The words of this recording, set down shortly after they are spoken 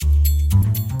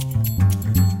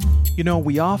You know,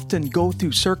 we often go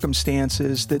through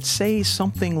circumstances that say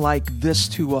something like this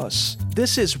to us.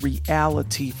 This is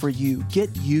reality for you.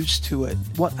 Get used to it.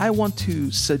 What I want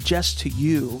to suggest to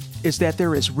you is that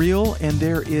there is real and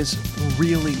there is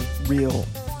really real.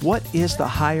 What is the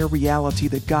higher reality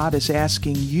that God is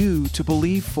asking you to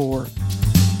believe for?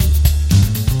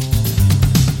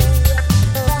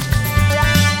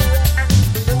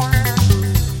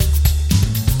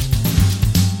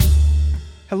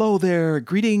 Hello there,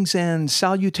 greetings and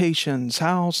salutations.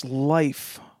 How's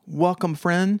life? Welcome,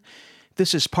 friend.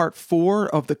 This is part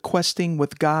 4 of the Questing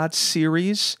with God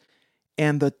series,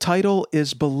 and the title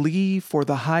is Believe for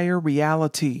the Higher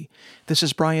Reality. This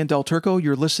is Brian Del Turco.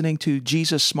 You're listening to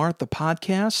Jesus Smart, the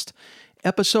podcast,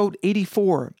 episode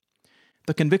 84.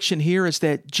 The conviction here is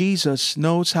that Jesus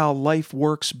knows how life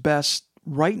works best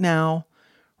right now,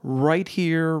 right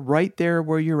here, right there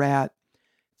where you're at.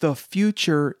 The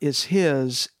future is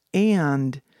His,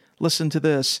 and listen to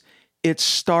this, it's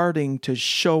starting to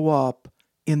show up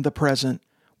in the present.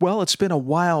 Well, it's been a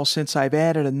while since I've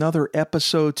added another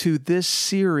episode to this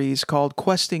series called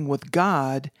Questing with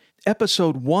God.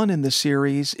 Episode 1 in the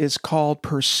series is called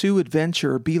Pursue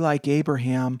Adventure, Be Like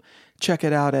Abraham. Check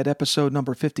it out at episode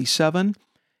number 57.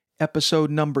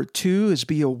 Episode number 2 is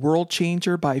Be a World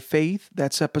Changer by Faith.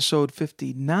 That's episode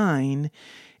 59.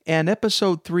 And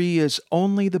episode 3 is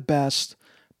Only the Best,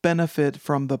 Benefit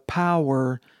from the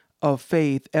Power of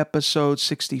Faith, episode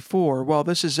 64. Well,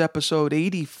 this is episode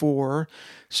 84,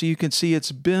 so you can see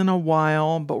it's been a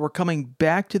while, but we're coming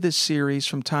back to this series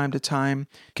from time to time,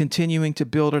 continuing to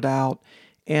build it out,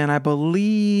 and I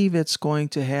believe it's going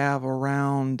to have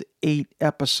around 8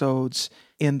 episodes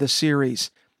in the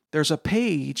series. There's a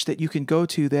page that you can go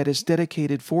to that is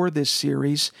dedicated for this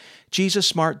series,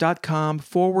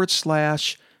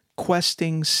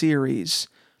 jesussmart.com/questing series.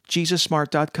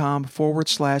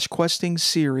 jesussmart.com/questing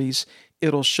series.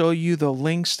 It'll show you the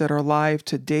links that are live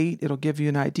to date. It'll give you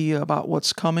an idea about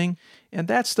what's coming. And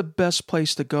that's the best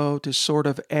place to go to sort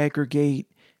of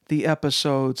aggregate the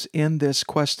episodes in this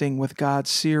Questing with God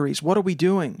series. What are we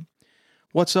doing?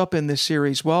 What's up in this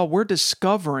series? Well, we're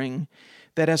discovering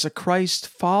that as a Christ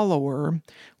follower,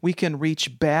 we can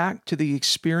reach back to the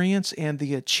experience and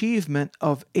the achievement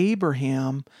of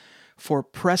Abraham for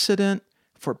precedent,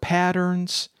 for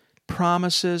patterns,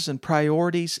 promises, and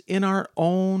priorities in our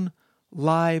own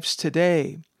lives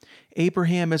today.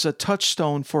 Abraham is a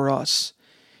touchstone for us.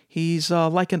 He's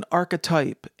like an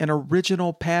archetype, an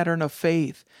original pattern of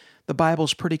faith. The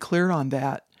Bible's pretty clear on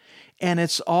that. And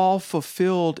it's all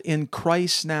fulfilled in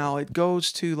Christ now. It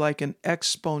goes to like an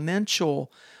exponential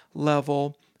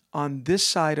level on this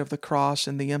side of the cross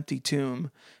and the empty tomb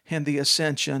and the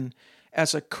ascension.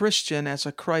 As a Christian, as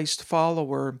a Christ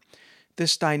follower,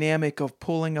 this dynamic of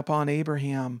pulling upon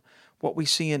Abraham, what we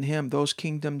see in him, those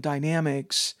kingdom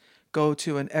dynamics go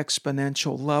to an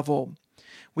exponential level.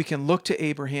 We can look to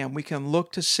Abraham, we can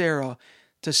look to Sarah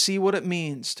to see what it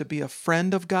means to be a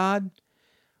friend of God,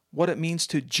 what it means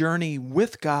to journey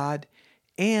with God,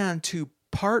 and to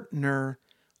partner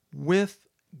with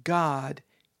God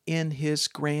in His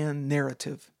grand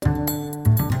narrative.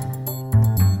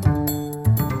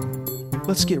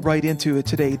 Let's get right into it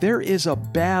today. There is a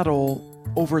battle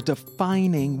over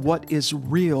defining what is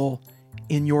real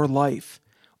in your life,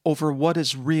 over what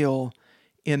is real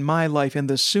in my life. And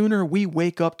the sooner we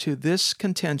wake up to this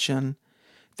contention,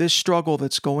 this struggle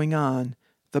that's going on,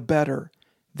 the better.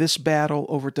 This battle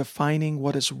over defining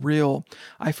what is real.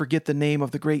 I forget the name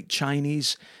of the great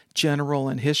Chinese general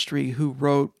in history who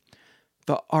wrote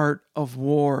The Art of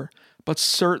War, but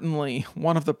certainly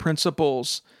one of the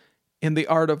principles in the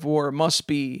art of war must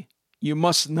be you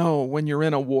must know when you're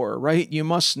in a war, right? You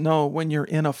must know when you're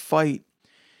in a fight.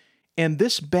 And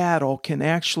this battle can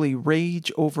actually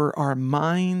rage over our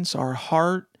minds, our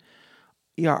heart,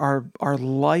 our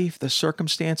life, the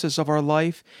circumstances of our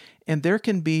life. And there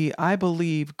can be, I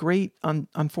believe,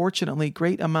 unfortunately,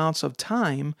 great amounts of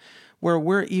time where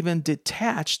we're even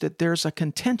detached that there's a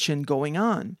contention going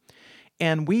on.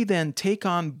 And we then take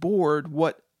on board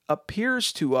what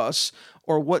appears to us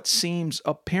or what seems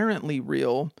apparently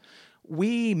real.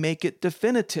 We make it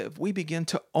definitive. We begin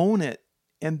to own it.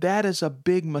 And that is a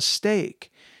big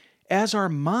mistake. As our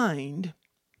mind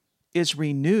is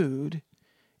renewed,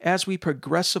 as we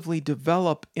progressively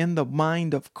develop in the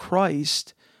mind of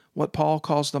Christ, what Paul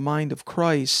calls the mind of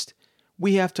Christ,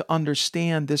 we have to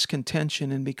understand this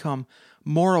contention and become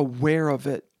more aware of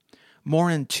it,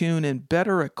 more in tune and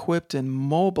better equipped and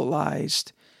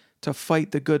mobilized to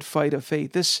fight the good fight of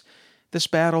faith. This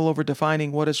battle over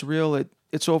defining what is real,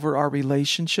 it's over our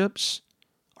relationships,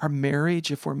 our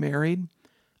marriage if we're married,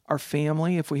 our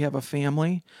family if we have a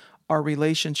family, our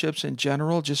relationships in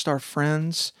general, just our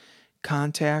friends,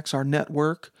 contacts, our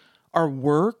network, our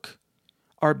work,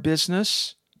 our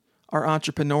business, our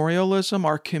entrepreneurialism,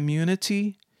 our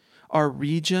community, our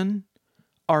region,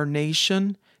 our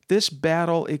nation. This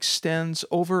battle extends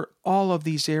over all of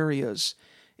these areas.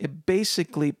 It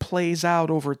basically plays out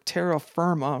over terra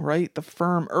firma, right? The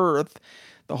firm earth,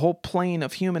 the whole plane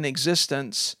of human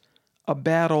existence, a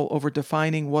battle over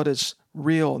defining what is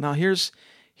real. Now, here's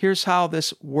how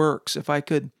this works. If I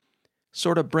could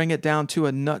sort of bring it down to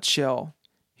a nutshell,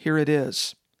 here it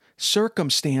is.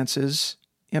 Circumstances,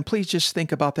 and please just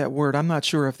think about that word. I'm not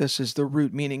sure if this is the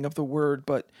root meaning of the word,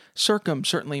 but circum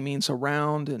certainly means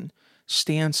around, and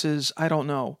stances, I don't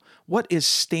know. What is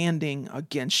standing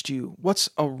against you? What's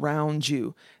around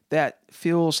you that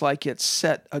feels like it's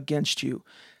set against you?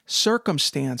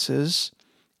 Circumstances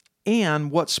and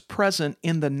what's present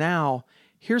in the now.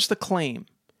 Here's the claim.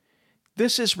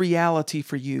 This is reality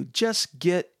for you. Just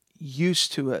get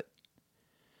used to it.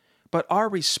 But our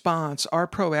response, our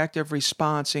proactive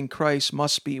response in Christ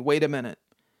must be, wait a minute.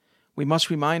 We must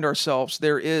remind ourselves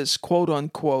there is, quote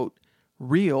unquote,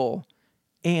 real,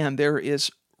 and there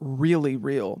is really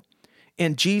real.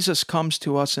 And Jesus comes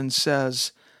to us and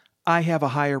says, I have a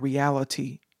higher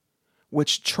reality,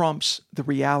 which trumps the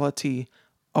reality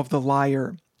of the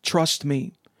liar. Trust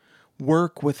me.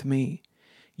 Work with me.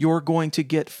 You're going to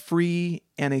get free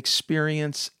and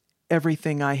experience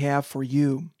everything I have for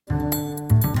you.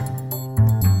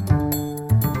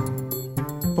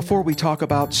 Before we talk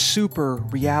about super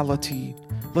reality,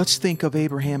 let's think of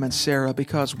Abraham and Sarah,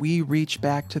 because we reach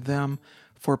back to them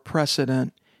for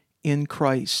precedent in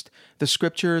Christ. The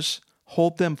scriptures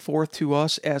hold them forth to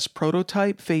us as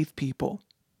prototype faith people.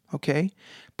 Okay?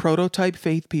 Prototype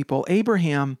faith people.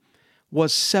 Abraham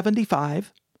was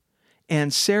 75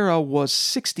 and Sarah was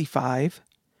 65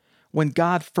 when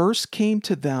God first came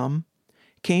to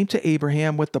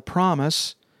Abraham with the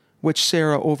promise, which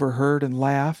Sarah overheard and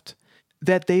laughed,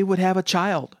 that they would have a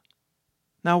child.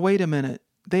 Now, wait a minute.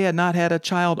 They had not had a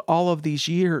child all of these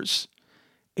years.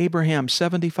 Abraham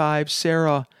 75,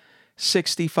 Sarah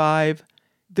 65.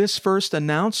 This first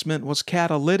announcement was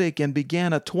catalytic and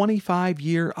began a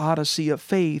 25-year odyssey of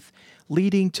faith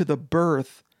leading to the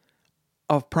birth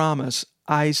of promise,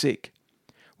 Isaac.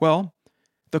 Well,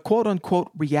 the quote-unquote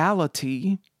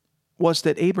reality was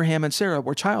that Abraham and Sarah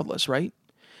were childless, right?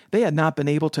 They had not been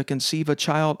able to conceive a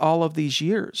child all of these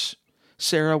years.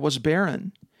 Sarah was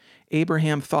barren.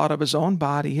 Abraham thought of his own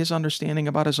body. His understanding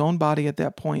about his own body at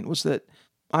that point was that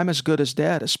I'm as good as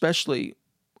dead, especially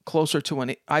closer to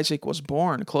when Isaac was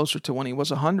born, closer to when he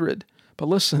was 100. But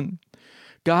listen,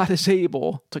 God is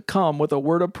able to come with a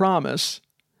word of promise,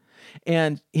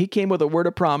 and he came with a word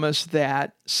of promise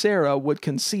that Sarah would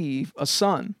conceive a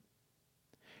son.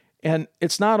 And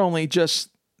it's not only just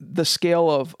the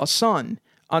scale of a son.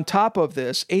 On top of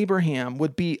this, Abraham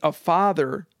would be a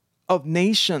father of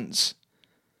nations.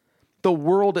 The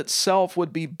world itself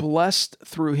would be blessed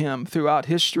through him throughout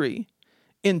history.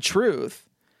 In truth,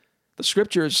 the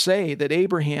scriptures say that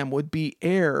Abraham would be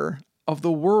heir of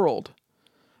the world.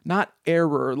 Not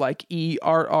error like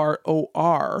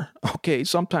E-R-R-O-R. Okay,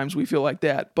 sometimes we feel like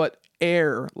that. But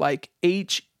heir like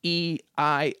H-E-I-R.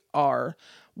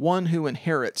 One who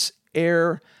inherits,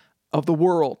 heir of the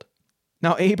world.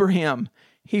 Now Abraham,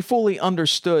 he fully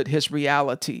understood his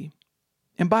reality.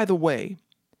 And by the way,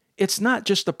 it's not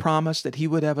just a promise that he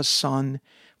would have a son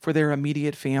for their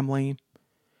immediate family,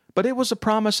 but it was a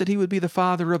promise that he would be the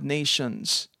father of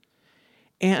nations.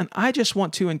 And I just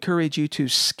want to encourage you to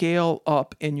scale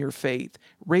up in your faith.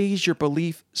 Raise your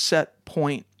belief set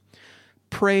point.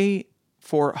 Pray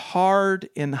for hard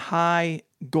and high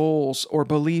goals or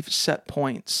belief set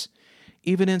points.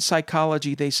 Even in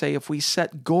psychology, they say if we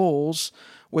set goals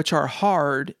which are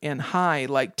hard and high,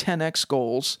 like 10x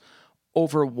goals,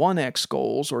 over 1x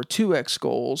goals or 2x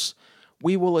goals,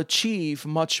 we will achieve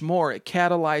much more. It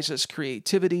catalyzes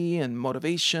creativity and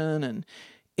motivation and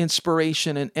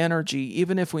inspiration and energy.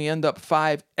 Even if we end up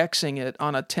 5xing it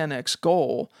on a 10x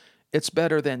goal, it's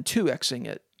better than 2xing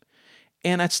it.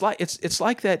 And it's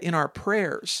like that in our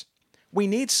prayers. We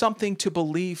need something to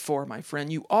believe for, my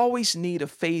friend. You always need a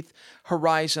faith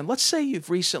horizon. Let's say you've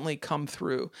recently come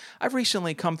through. I've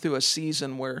recently come through a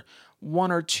season where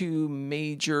one or two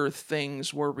major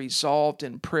things were resolved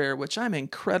in prayer, which I'm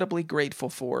incredibly grateful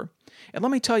for. And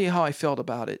let me tell you how I felt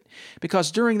about it.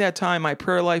 Because during that time, my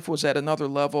prayer life was at another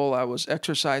level. I was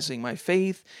exercising my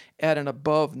faith at an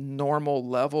above normal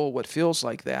level, what feels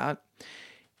like that.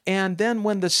 And then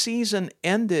when the season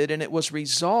ended and it was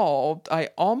resolved, I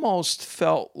almost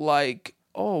felt like,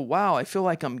 oh, wow, I feel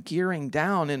like I'm gearing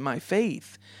down in my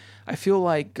faith. I feel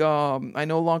like I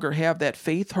no longer have that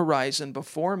faith horizon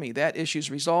before me. That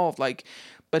issue's resolved.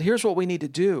 But here's what we need to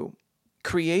do.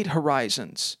 Create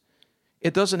horizons.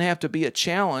 It doesn't have to be a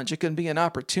challenge. It can be an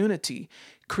opportunity.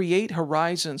 Create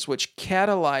horizons which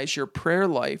catalyze your prayer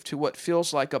life to what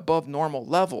feels like above normal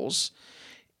levels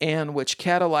and which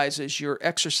catalyzes your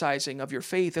exercising of your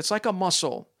faith. It's like a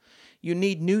muscle. You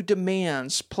need new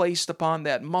demands placed upon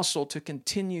that muscle to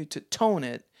continue to tone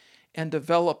it and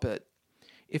develop it.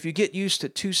 If you get used to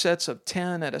 2 sets of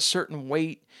 10 at a certain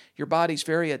weight, your body's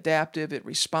very adaptive. It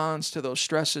responds to those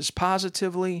stresses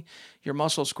positively. Your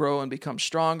muscles grow and become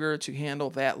stronger to handle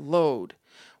that load.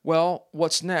 Well,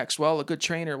 what's next? Well, a good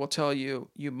trainer will tell you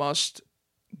you must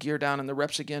gear down in the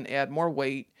reps again, add more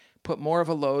weight, put more of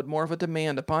a load, more of a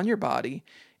demand upon your body,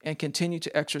 and continue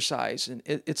to exercise. And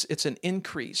it's an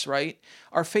increase, right?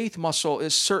 Our faith muscle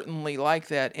is certainly like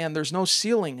that, and there's no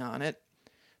ceiling on it.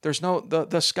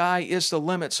 The sky is the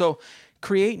limit. So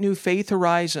create new faith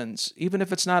horizons, even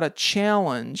if it's not a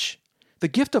challenge. The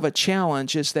gift of a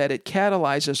challenge is that it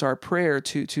catalyzes our prayer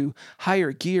to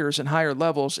higher gears and higher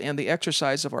levels and the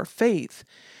exercise of our faith.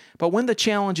 But when the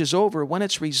challenge is over, when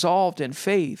it's resolved in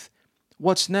faith,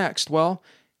 what's next? Well,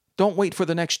 don't wait for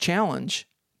the next challenge.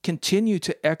 Continue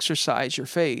to exercise your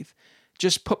faith.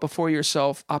 Just put before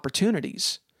yourself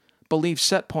opportunities. Believe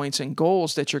set points and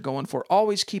goals that you're going for.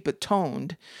 Always keep it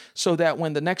toned so that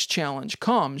when the next challenge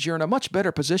comes, you're in a much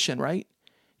better position, right?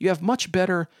 You have much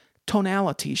better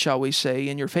tonality, shall we say,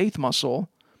 in your faith muscle,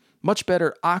 much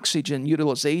better oxygen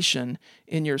utilization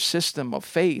in your system of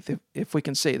faith, if we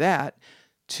can say that,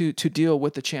 to deal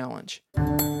with the challenge.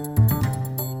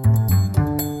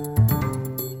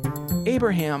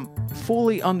 Abraham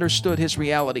fully understood his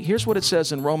reality. Here's what it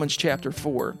says in Romans chapter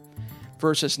 4.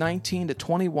 Verses 19 to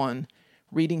 21,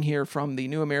 reading here from the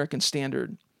New American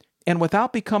Standard. And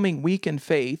without becoming weak in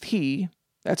faith, he,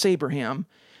 that's Abraham,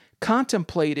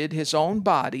 contemplated his own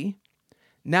body,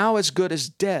 now as good as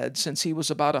dead since he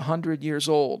was about 100 years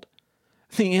old.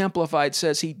 The Amplified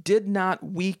says he did not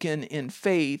weaken in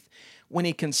faith when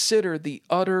he considered the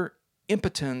utter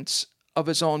impotence of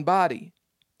his own body.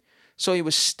 So he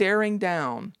was staring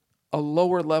down a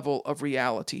lower level of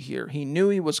reality here. He knew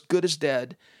he was good as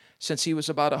dead since he was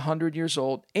about 100 years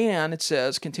old. And it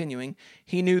says, continuing,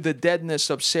 he knew the deadness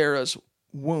of Sarah's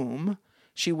womb.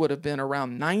 She would have been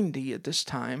around 90 at this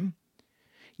time.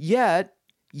 Yet,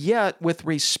 with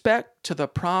respect to the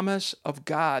promise of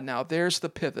God, now there's the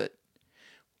pivot.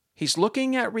 He's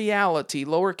looking at reality,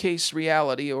 lowercase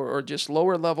reality, or just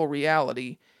lower level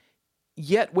reality.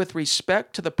 Yet, with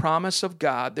respect to the promise of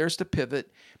God, there's the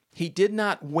pivot. He did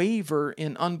not waver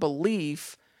in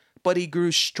unbelief, but he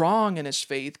grew strong in his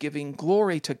faith, giving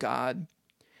glory to God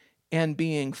and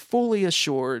being fully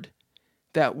assured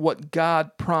that what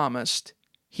God promised,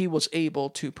 he was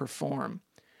able to perform.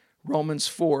 Romans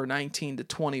 4, 19 to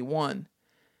 21.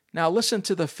 Now listen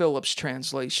to the Phillips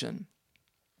translation.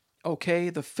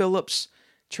 Okay, the Phillips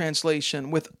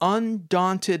translation. With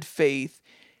undaunted faith,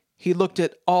 he looked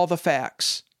at all the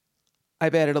facts.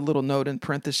 I've added a little note in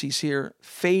parentheses here.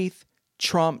 Faith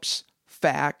trumps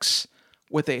facts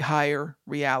with a higher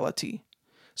reality.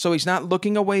 So he's not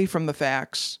looking away from the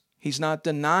facts. He's not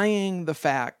denying the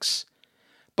facts,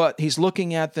 but he's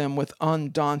looking at them with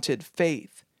undaunted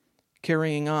faith.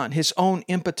 Carrying on, his own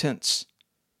impotence.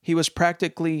 He was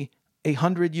practically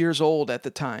 100 years old at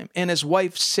the time. And his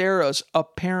wife Sarah's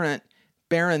apparent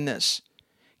barrenness.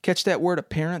 Catch that word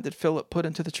apparent that Philip put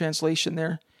into the translation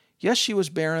there? Yes, she was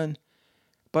barren,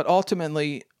 but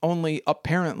ultimately only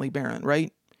apparently barren,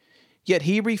 right? Yet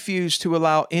he refused to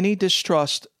allow any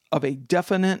distrust of a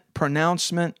definite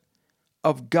pronouncement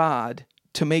of God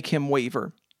to make him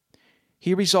waver.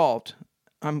 He resolved,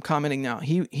 I'm commenting now,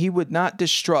 he would not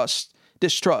distrust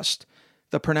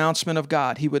the pronouncement of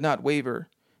God. He would not waver.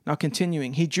 Now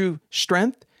continuing, he drew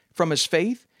strength from his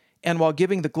faith, and while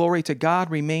giving the glory to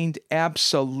God, remained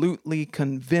absolutely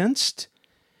convinced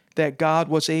that God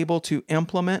was able to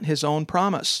implement his own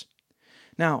promise.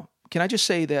 Now, can I just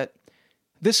say that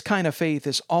this kind of faith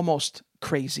is almost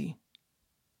crazy,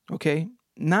 okay?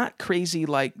 Not crazy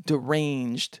like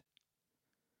deranged,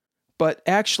 but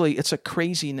actually it's a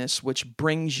craziness which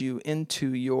brings you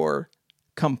into your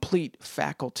complete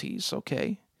faculties,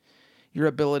 okay? Your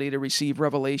ability to receive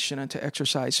revelation and to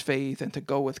exercise faith and to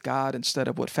go with God instead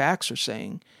of what facts are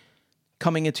saying,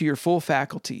 coming into your full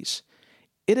faculties.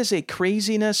 It is a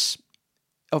craziness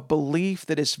of belief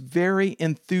that is very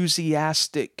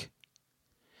enthusiastic.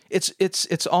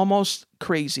 It's almost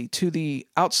crazy. To the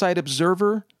outside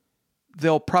observer,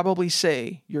 they'll probably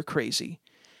say you're crazy,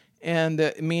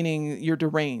 and meaning you're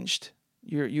deranged.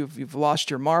 You've lost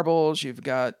your marbles. You've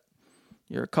got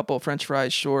You're a couple of French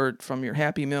fries short from your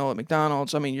Happy Meal at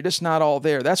McDonald's. I mean, you're just not all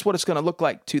there. That's what it's going to look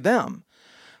like to them.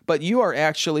 But you are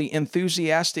actually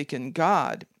enthusiastic in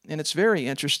God. And it's very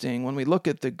interesting when we look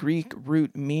at the Greek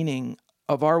root meaning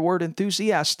of our word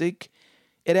enthusiastic,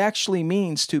 it actually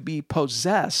means to be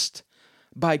possessed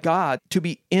by God, to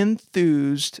be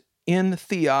enthused in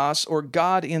theos, or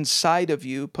God inside of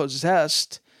you,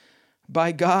 possessed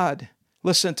by God.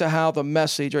 Listen to how the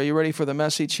message, are you ready for the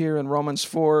message here in Romans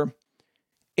 4?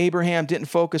 Abraham didn't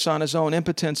focus on his own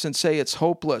impotence and say it's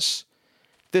hopeless.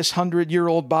 This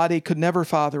 100-year-old body could never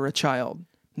father a child,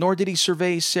 nor did he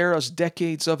survey Sarah's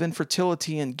decades of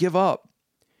infertility and give up.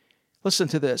 Listen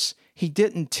to this. He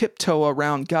didn't tiptoe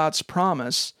around God's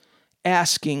promise,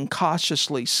 asking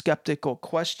cautiously skeptical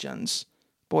questions.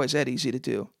 Boy, is that easy to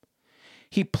do.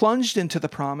 He plunged into the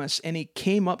promise and he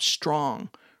came up strong,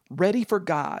 ready for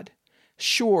God,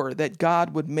 sure that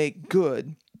God would make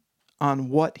good on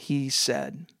what he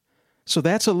said. So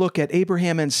that's a look at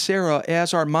Abraham and Sarah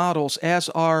as our models, as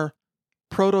our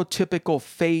prototypical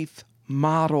faith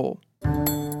model.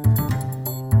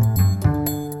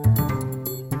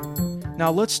 Now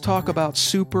let's talk about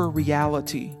super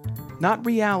reality, not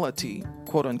reality,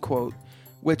 quote unquote,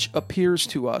 which appears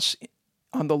to us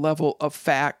on the level of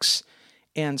facts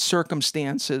and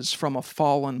circumstances from a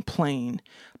fallen plane,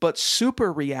 but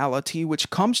super reality, which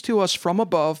comes to us from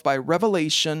above by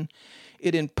revelation.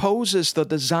 It imposes the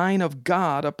design of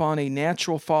God upon a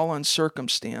natural fallen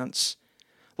circumstance.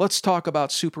 Let's talk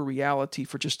about super reality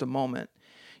for just a moment.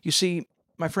 You see,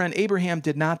 my friend, Abraham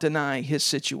did not deny his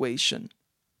situation.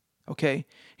 Okay?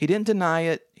 He didn't deny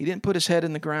it. He didn't put his head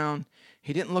in the ground.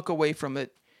 He didn't look away from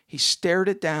it. He stared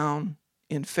it down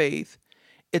in faith.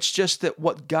 It's just that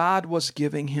what God was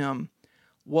giving him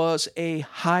was a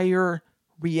higher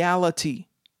reality,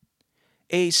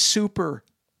 a super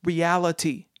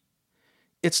reality.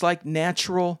 It's like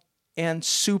natural and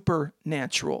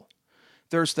supernatural.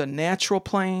 There's the natural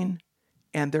plane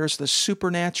and there's the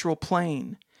supernatural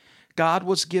plane. God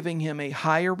was giving him a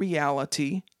higher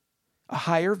reality, a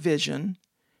higher vision.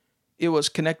 It was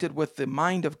connected with the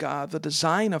mind of God, the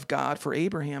design of God for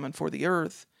Abraham and for the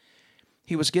earth.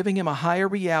 He was giving him a higher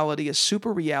reality, a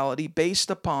super reality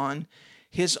based upon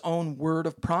his own word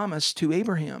of promise to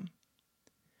Abraham.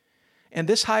 And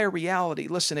this higher reality,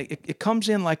 listen, it comes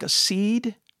in like a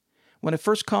seed. When it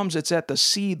first comes, it's at the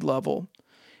seed level.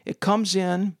 It comes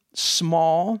in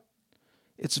small,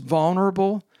 it's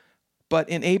vulnerable, but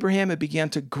in Abraham it began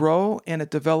to grow and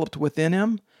it developed within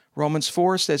him. Romans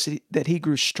 4 says that he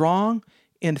grew strong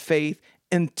in faith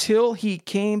until he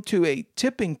came to a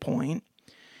tipping point.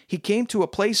 He came to a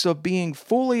place of being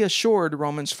fully assured,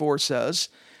 Romans 4 says,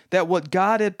 that what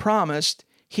God had promised,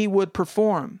 he would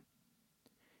perform.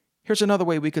 Here's another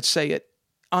way we could say it.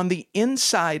 On the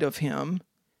inside of him,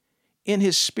 in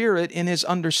his spirit, in his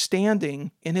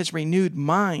understanding, in his renewed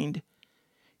mind,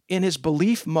 in his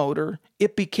belief motor,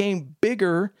 it became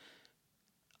bigger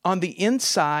on the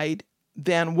inside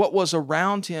than what was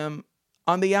around him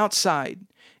on the outside.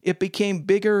 It became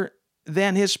bigger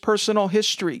than his personal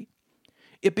history.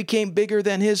 It became bigger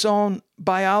than his own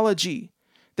biology,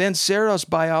 than Sarah's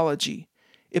biology.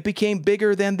 It became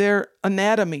bigger than their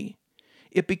anatomy.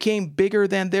 It became bigger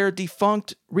than their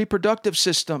defunct reproductive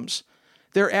systems.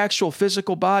 Their actual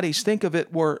physical bodies, think of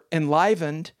it, were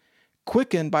enlivened,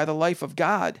 quickened by the life of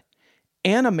God,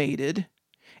 animated.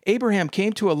 Abraham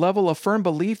came to a level of firm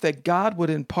belief that God would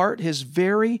impart his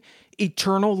very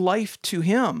eternal life to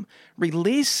him,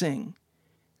 releasing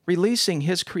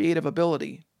his creative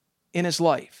ability in his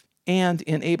life and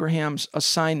in Abraham's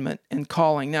assignment and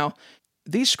calling. Now,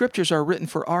 these scriptures are written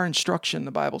for our instruction,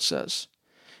 the Bible says.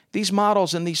 These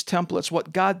models and these templates,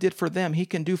 what God did for them, he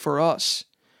can do for us.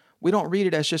 We don't read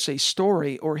it as just a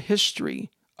story or history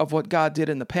of what God did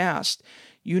in the past.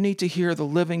 You need to hear the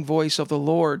living voice of the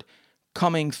Lord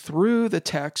coming through the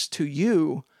text to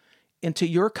you, into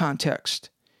your context,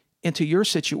 into your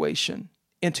situation,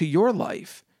 into your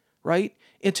life, right?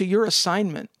 Into your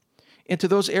assignment, into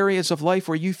those areas of life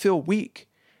where you feel weak.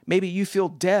 Maybe you feel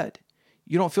dead.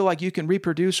 You don't feel like you can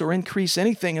reproduce or increase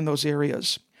anything in those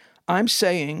areas. I'm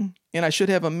saying, and I should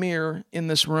have a mirror in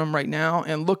this room right now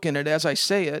and look in it as I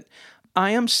say it,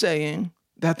 I am saying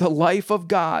that the life of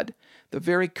God, the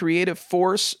very creative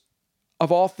force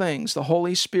of all things, the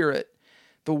Holy Spirit,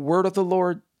 the word of the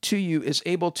Lord to you is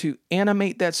able to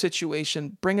animate that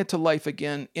situation, bring it to life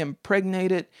again,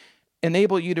 impregnate it,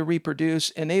 enable you to reproduce,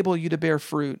 enable you to bear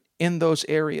fruit in those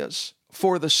areas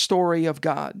for the story of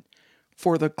God,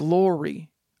 for the glory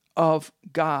of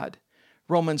God.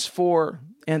 Romans 4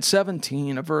 and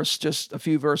 17, just a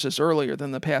few verses earlier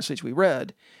than the passage we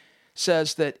read,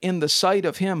 says that in the sight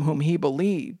of him whom he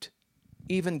believed,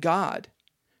 even God,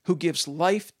 who gives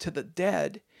life to the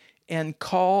dead and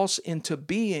calls into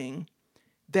being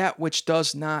that which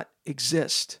does not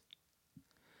exist.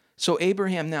 So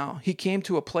Abraham now, he came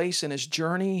to a place in his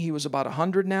journey. He was about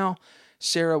 100 now.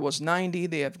 Sarah was 90.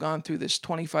 They have gone through this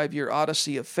 25-year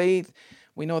odyssey of faith.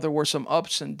 We know there were some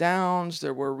ups and downs.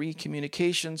 There were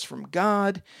recommunications from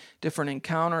God, different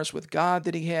encounters with God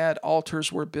that he had.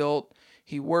 Altars were built.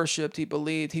 He worshiped. He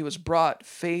believed. He was brought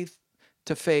faith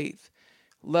to faith,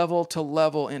 level to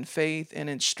level in faith and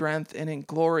in strength and in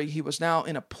glory. He was now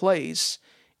in a place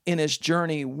in his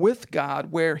journey with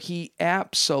God where he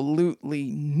absolutely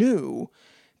knew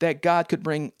that God could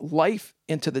bring life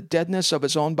into the deadness of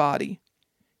his own body.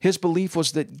 His belief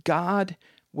was that God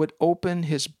would open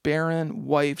his barren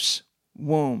wife's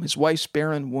womb, his wife's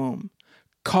barren womb,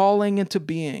 calling into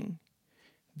being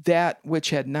that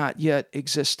which had not yet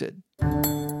existed.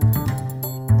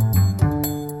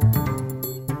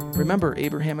 Remember,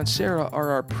 Abraham and Sarah are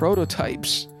our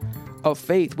prototypes of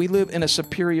faith. We live in a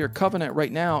superior covenant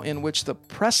right now in which the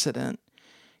precedent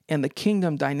and the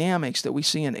kingdom dynamics that we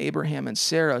see in Abraham and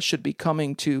Sarah should be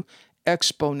coming to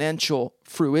exponential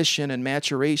fruition and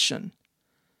maturation.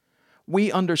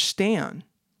 We understand,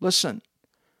 listen,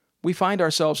 we find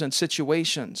ourselves in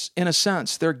situations, in a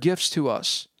sense, they're gifts to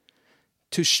us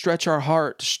to stretch our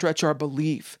heart, to stretch our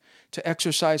belief, to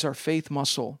exercise our faith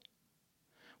muscle.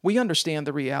 We understand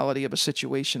the reality of a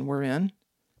situation we're in,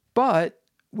 but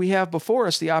we have before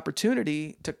us the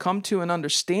opportunity to come to an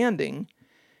understanding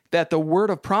that the word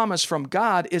of promise from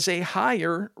God is a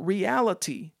higher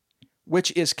reality,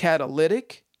 which is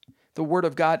catalytic. The word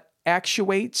of God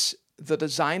actuates the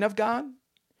design of God.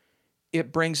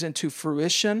 It brings into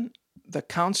fruition the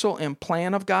counsel and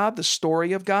plan of God, the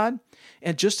story of God.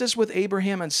 And just as with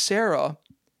Abraham and Sarah,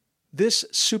 this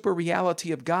super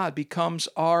reality of God becomes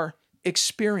our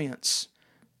experience.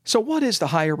 So what is the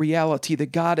higher reality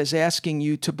that God is asking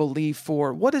you to believe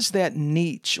for? What is that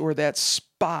niche or that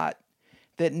spot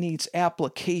that needs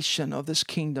application of this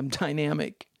kingdom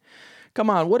dynamic? Come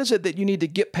on, what is it that you need to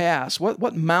get past?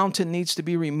 What mountain needs to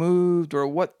be removed, or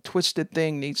what twisted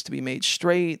thing needs to be made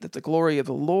straight that the glory of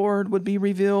the Lord would be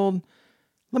revealed?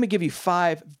 Let me give you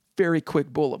 5 very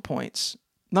quick bullet points.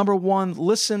 Number 1,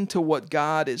 listen to what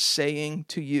God is saying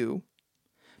to you.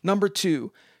 Number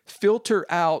 2, filter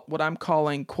out what I'm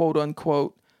calling quote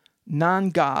unquote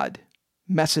non-God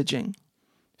messaging.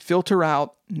 Filter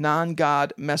out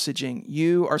non-God messaging.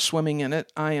 You are swimming in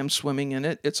it. I am swimming in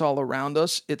it. It's all around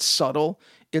us. It's subtle.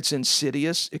 It's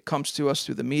insidious. It comes to us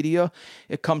through the media.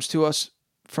 It comes to us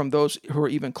from those who are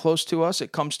even close to us.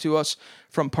 It comes to us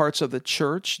from parts of the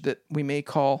church that we may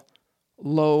call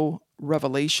low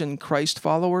revelation Christ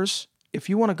followers. If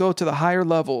you want to go to the higher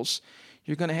levels,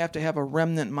 you're going to have a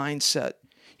remnant mindset.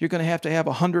 You're going to have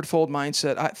a 100-fold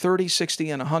mindset, 30,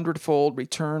 60, and 100-fold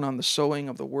return on the sowing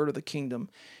of the word of the kingdom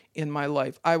in my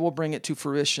life. I will bring it to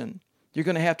fruition. You're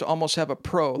going to have to almost have a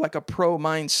pro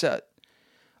mindset.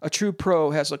 A true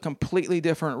pro has a completely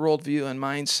different worldview and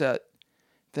mindset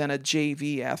than a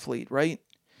JV athlete, right?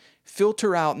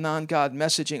 Filter out non-God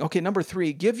messaging. Okay, number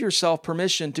 3, give yourself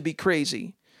permission to be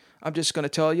crazy. I'm just going to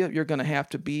tell you, you're going to have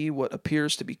to be what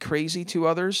appears to be crazy to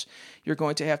others. You're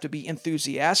going to have to be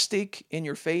enthusiastic in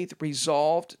your faith,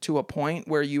 resolved to a point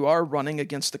where you are running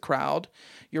against the crowd.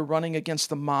 You're running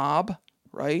against the mob,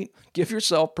 right? Give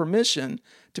yourself permission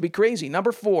to be crazy.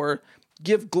 Number 4,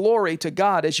 give glory to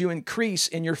God as you increase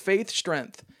in your faith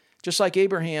strength. Just like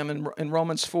Abraham in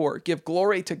Romans 4, give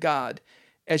glory to God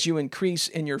as you increase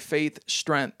in your faith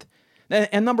strength.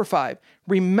 And number 5,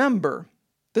 remember,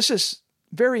 this is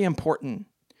very important,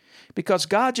 because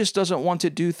God just doesn't want to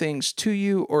do things to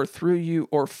you or through you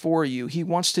or for you. He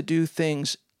wants to do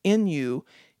things in you.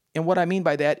 And what I mean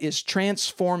by that is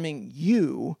transforming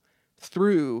you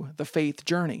through the faith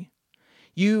journey.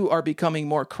 You are becoming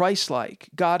more Christ-like.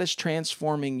 God is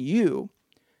transforming you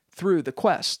through the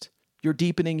quest. You're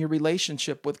deepening your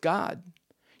relationship with God.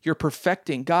 You're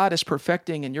perfecting. God is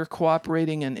perfecting, and you're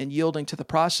cooperating and yielding to the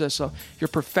process. So you're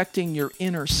perfecting your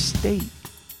inner state.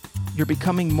 You're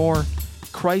becoming more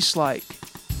Christ-like.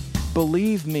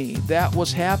 Believe me, that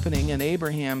was happening in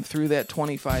Abraham through that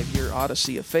 25-year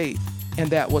odyssey of faith. And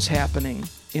that was happening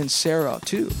in Sarah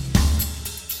too.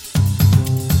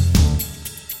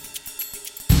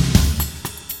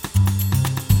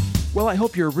 Well, I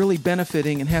hope you're really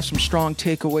benefiting and have some strong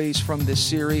takeaways from this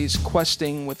series,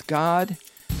 Questing with God.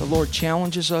 The Lord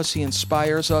challenges us. He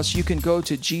inspires us. You can go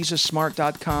to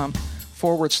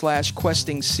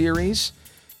JesusSmart.com/questing series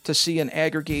to see an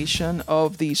aggregation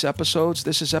of these episodes.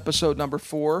 This is episode number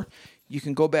 4. You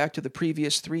can go back to the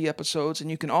previous 3 episodes, and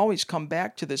you can always come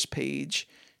back to this page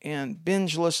and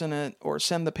binge listen it or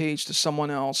send the page to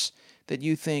someone else that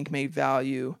you think may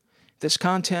value this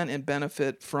content and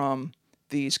benefit from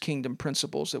these kingdom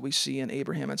principles that we see in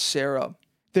Abraham and Sarah.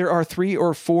 There are 3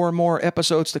 or 4 more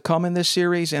episodes to come in this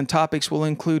series, and topics will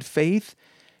include faith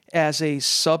as a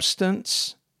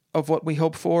substance of what we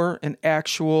hope for, an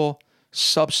actual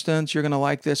substance. You're going to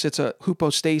like this. It's a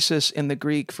hypostasis in the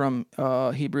Greek from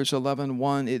Hebrews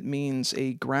 11:1. It means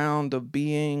a ground of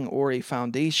being or a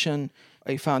foundation,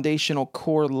 a foundational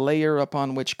core layer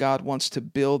upon which God wants to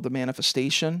build the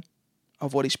manifestation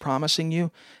of what he's promising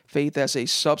you. Faith as a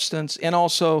substance. And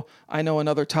also, I know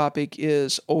another topic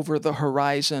is over the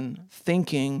horizon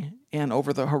thinking and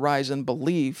over the horizon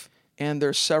belief. And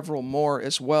there's several more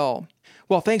as well.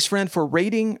 Well, thanks, friend, for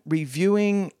rating,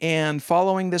 reviewing, and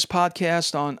following this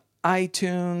podcast on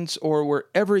iTunes or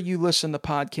wherever you listen to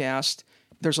podcasts.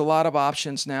 There's a lot of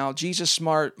options now. Jesus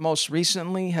Smart, most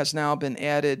recently, has now been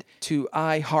added to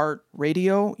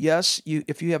iHeartRadio. Yes,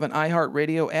 if you have an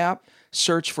iHeartRadio app,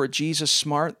 search for Jesus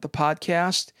Smart, the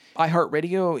podcast.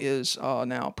 iHeartRadio is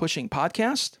now pushing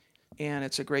podcast, and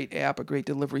it's a great app, a great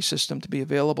delivery system to be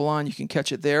available on. You can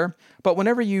catch it there. But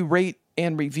whenever you rate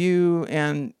and review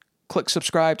and click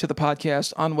subscribe to the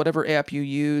podcast on whatever app you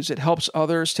use, it helps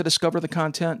others to discover the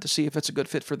content, to see if it's a good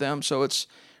fit for them. So it's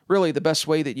really the best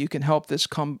way that you can help this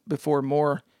come before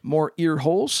more ear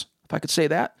holes, if I could say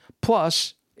that.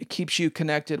 Plus, it keeps you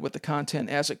connected with the content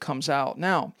as it comes out.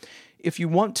 Now, if you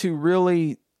want to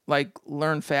really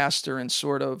learn faster and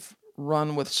sort of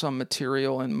run with some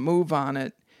material and move on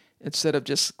it instead of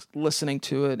just listening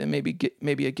to it and maybe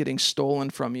it getting stolen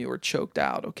from you or choked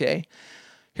out, okay?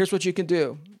 Here's what you can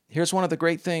do. Here's one of the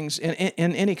great things in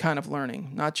any kind of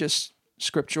learning, not just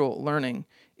scriptural learning,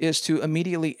 is to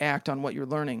immediately act on what you're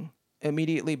learning,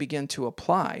 immediately begin to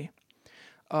apply.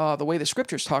 The way the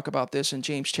scriptures talk about this in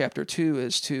James chapter 2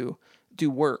 is to do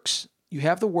works. You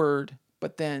have the word,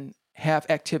 but then have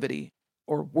activity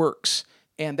or works,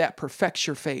 and that perfects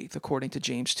your faith, according to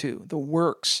James 2. The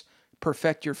works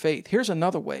perfect your faith. Here's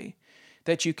another way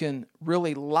that you can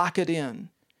really lock it in,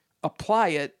 apply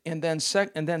it, and then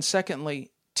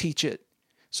secondly, teach it.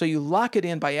 So you lock it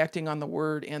in by acting on the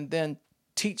word and then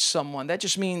teach someone. That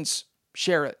just means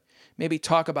share it. Maybe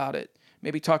talk about it.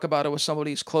 Maybe talk about it with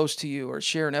somebody who's close to you, or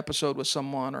share an episode with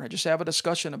someone, or just have a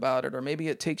discussion about it. Or maybe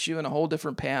it takes you in a whole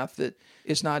different path that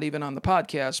is not even on the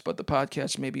podcast, but the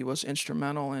podcast maybe was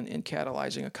instrumental in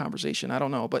catalyzing a conversation. I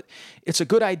don't know. But it's a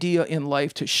good idea in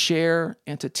life to share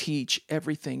and to teach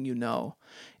everything you know.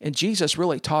 And Jesus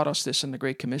really taught us this in the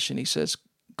Great Commission. He says,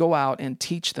 go out and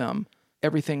teach them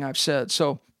everything I've said.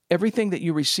 So everything that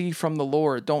you receive from the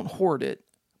Lord, don't hoard it,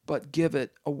 but give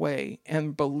it away.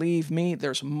 And believe me,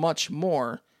 there's much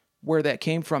more where that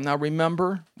came from. Now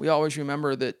remember, we always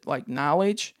remember that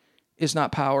knowledge is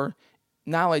not power.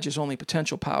 Knowledge is only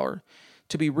potential power.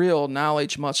 To be real,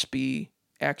 knowledge must be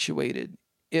actuated.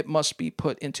 It must be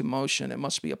put into motion. It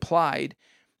must be applied.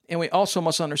 And we also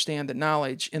must understand that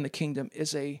knowledge in the kingdom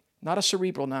is not a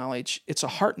cerebral knowledge, it's a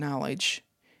heart knowledge.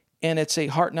 And it's a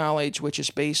heart knowledge which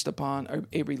is based upon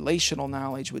a relational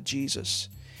knowledge with Jesus.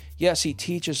 Yes, he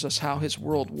teaches us how his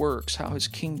world works, how his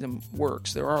kingdom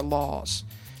works. There are laws.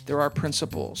 There are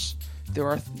principles. There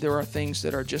are things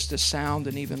that are just as sound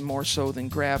and even more so than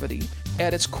gravity.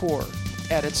 At its core,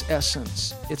 at its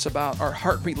essence, it's about our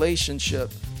heart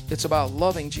relationship. It's about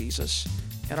loving Jesus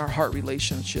and our heart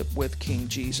relationship with King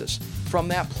Jesus. From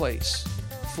that place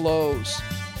flows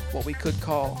what we could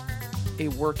call a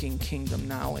working kingdom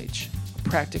knowledge, a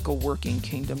practical working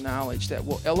kingdom knowledge that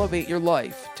will elevate your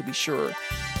life, to be sure,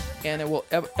 and it will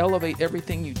elevate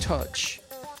everything you touch,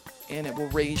 and it will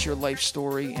raise your life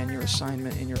story and your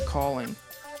assignment and your calling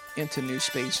into new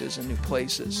spaces and new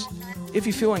places. If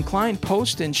you feel inclined,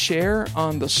 post and share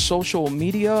on the social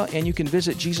media, and you can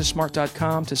visit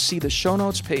JesusSmart.com to see the show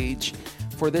notes page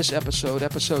for this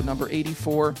episode number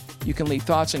 84. You can leave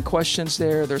thoughts and questions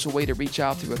there. There's a way to reach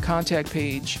out through a contact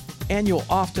page, and you'll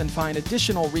often find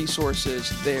additional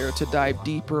resources there to dive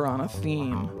deeper on a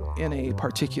theme in a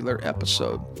particular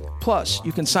episode. Plus,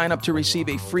 you can sign up to receive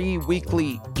a free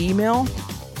weekly email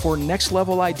for next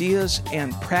level ideas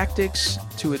and practice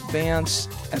to advance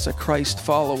as a Christ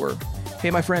follower. Hey,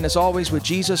 my friend, as always, with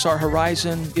Jesus, our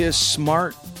horizon is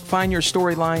smart. Find your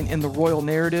storyline in the royal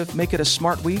narrative. Make it a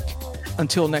smart week.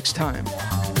 Until next time.